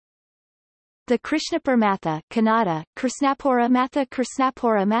The Krishnapur Matha Kannada, Krishnapura Matha Kr.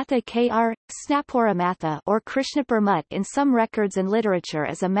 Snapura Matha or Krishnapur Mutt in some records and literature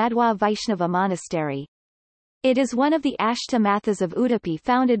is a Madhwa Vaishnava monastery. It is one of the Ashta Mathas of Udupi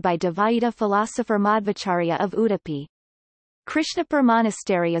founded by Dvaita philosopher Madhvacharya of Udupi. Krishnapur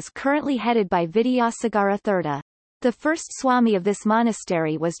Monastery is currently headed by Vidyasagara Thirta. The first Swami of this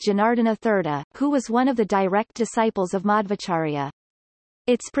monastery was Janardana Thirta, who was one of the direct disciples of Madhvacharya.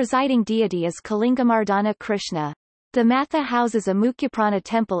 Its presiding deity is Kalingamardana Krishna. The Matha houses a Mukyaprana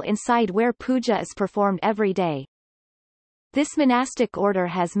temple inside where puja is performed every day. This monastic order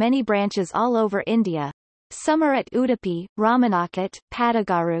has many branches all over India. Some are at Udupi, Ramanakhet,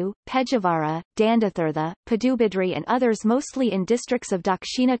 Padagaru, Pejavara, Dandathirtha, Padubidri and others mostly in districts of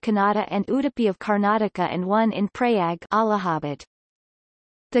Dakshina Kannada and Udupi of Karnataka and one in Prayag, Allahabad.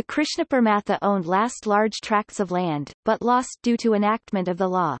 The Krishnapur Matha owned last large tracts of land, but lost due to enactment of the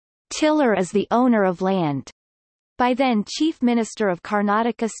law, "Tiller is the owner of land," by then Chief Minister of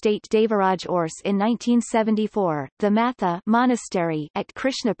Karnataka State Devaraj Ors in 1974. The Matha monastery at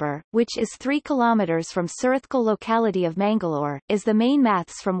Krishnapur, which is 3 kilometers from Surathkal locality of Mangalore, is the main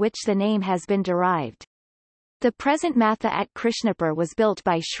maths from which the name has been derived. The present Matha at Krishnapur was built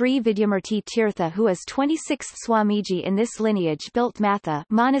by Sri Vidyamurti Tirtha, who is 26th Swamiji in this lineage built Matha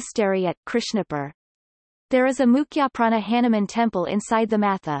monastery at Krishnapur. There is a Mukyaprana Hanuman temple inside the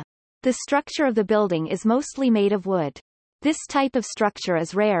Matha. The structure of the building is mostly made of wood. This type of structure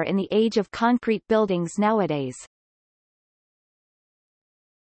is rare in the age of concrete buildings nowadays.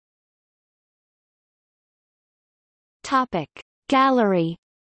 Topic. Gallery.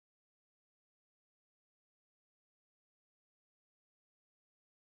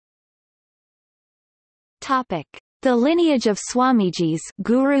 Topic. The lineage of Swamijis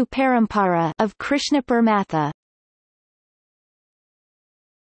Guru Parampara of Krishnapur Matha.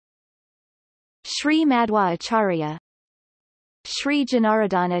 Shri Madhwa Acharya, Shri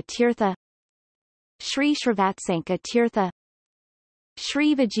Janaradana Tirtha, Shri Srivatsanka Tirtha,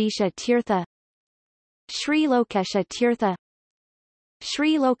 Shri Vijisha Tirtha, Shri Lokesha Tirtha,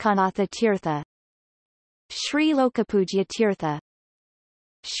 Shri Lokanatha Tirtha, Shri Lokapujya Tirtha,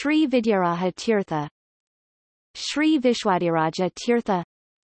 Shri Vidyaraja Tirtha, Shri Vishwadiraja Tirtha,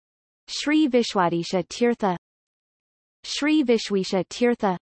 Shri Vishwadisha Tirtha, Shri Vishwisha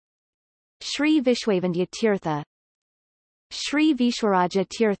Tirtha, Shri Vishwavandya Tirtha, Shri Vishwaraja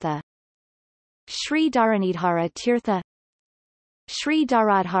Tirtha, Shri Dharanidhara Tirtha, Shri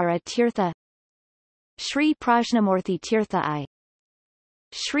Dharadhara Tirtha, Shri Prajnamurthy Tirtha I,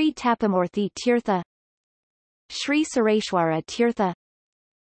 Shri Tapamurthy Tirtha, Shri Sureshwara Tirtha,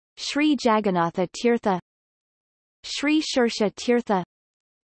 Shri Jagannatha Tirtha, Shri Shirsha Tirtha,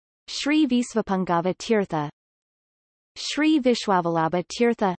 Shri Visvapungava Tirtha, Shri Vishwavalabha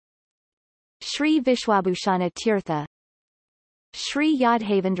Tirtha, Shri Vishwabhushana Tirtha, Shri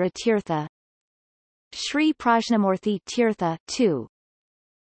Yadhavendra Tirtha, Shri Prajnamurthy Tirtha II,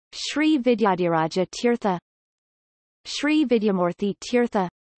 Shri Vidyadiraja Tirtha, Shri Vidyamurthy Tirtha,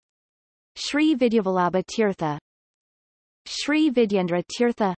 Shri Vidyavalabha Tirtha, Shri Vidyendra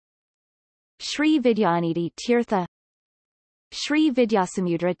Tirtha, Shri Vidyanidhi Tirtha, Shri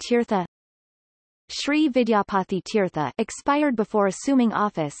Vidyasamudra Tirtha, Shri Vidyapati Tirtha expired before assuming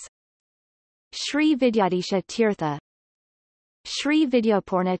office, Shri Vidyadisha Tirtha, Shri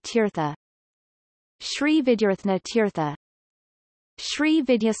Vidyapurna Tirtha, Shri Vidyarthna Tirtha, Shri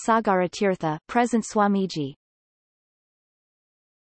Vidyasagara Tirtha present Swamiji.